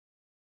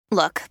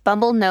Look,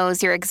 Bumble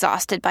knows you're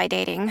exhausted by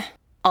dating.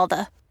 All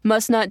the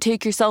must not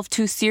take yourself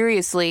too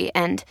seriously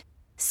and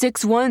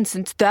 6'1"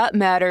 since that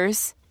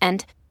matters.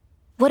 And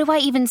what do I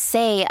even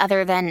say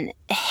other than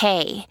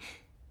hey?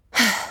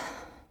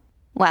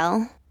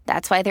 Well,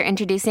 that's why they're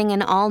introducing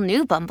an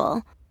all-new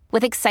Bumble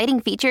with exciting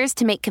features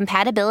to make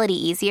compatibility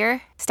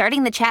easier,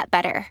 starting the chat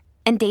better,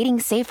 and dating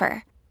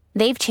safer.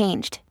 They've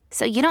changed,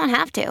 so you don't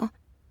have to.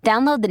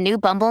 Download the new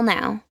Bumble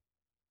now.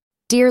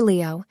 Dear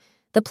Leo,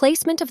 the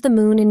placement of the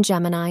moon in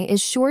Gemini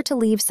is sure to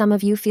leave some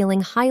of you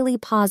feeling highly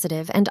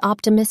positive and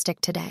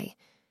optimistic today.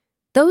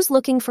 Those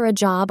looking for a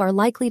job are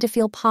likely to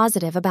feel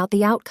positive about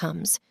the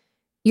outcomes.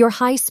 Your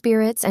high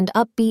spirits and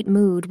upbeat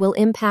mood will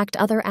impact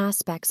other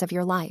aspects of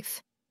your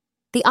life.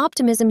 The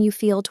optimism you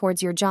feel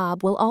towards your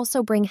job will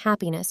also bring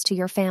happiness to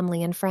your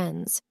family and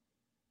friends.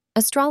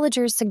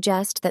 Astrologers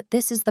suggest that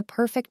this is the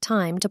perfect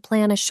time to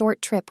plan a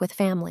short trip with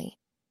family.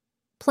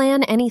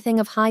 Plan anything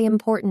of high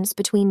importance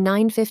between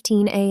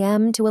 9:15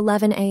 a.m. to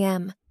 11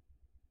 a.m.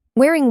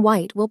 Wearing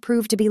white will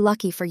prove to be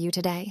lucky for you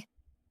today.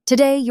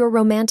 Today, your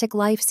romantic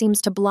life seems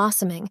to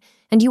blossoming,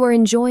 and you are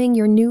enjoying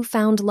your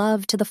newfound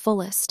love to the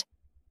fullest.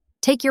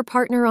 Take your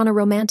partner on a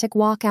romantic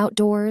walk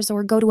outdoors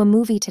or go to a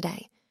movie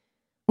today.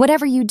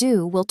 Whatever you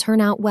do will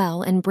turn out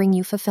well and bring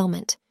you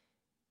fulfillment.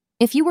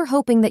 If you were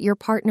hoping that your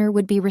partner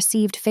would be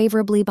received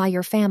favorably by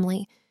your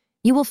family,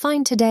 you will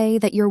find today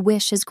that your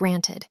wish is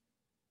granted.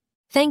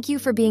 Thank you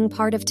for being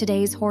part of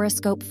today's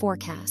horoscope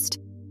forecast.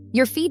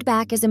 Your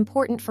feedback is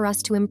important for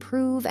us to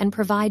improve and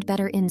provide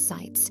better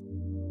insights.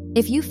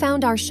 If you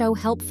found our show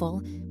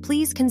helpful,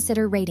 please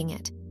consider rating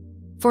it.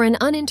 For an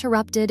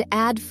uninterrupted,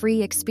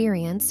 ad-free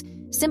experience,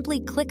 simply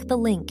click the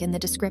link in the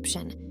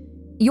description.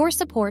 Your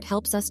support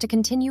helps us to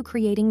continue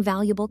creating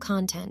valuable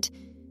content.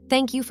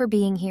 Thank you for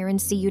being here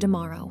and see you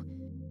tomorrow.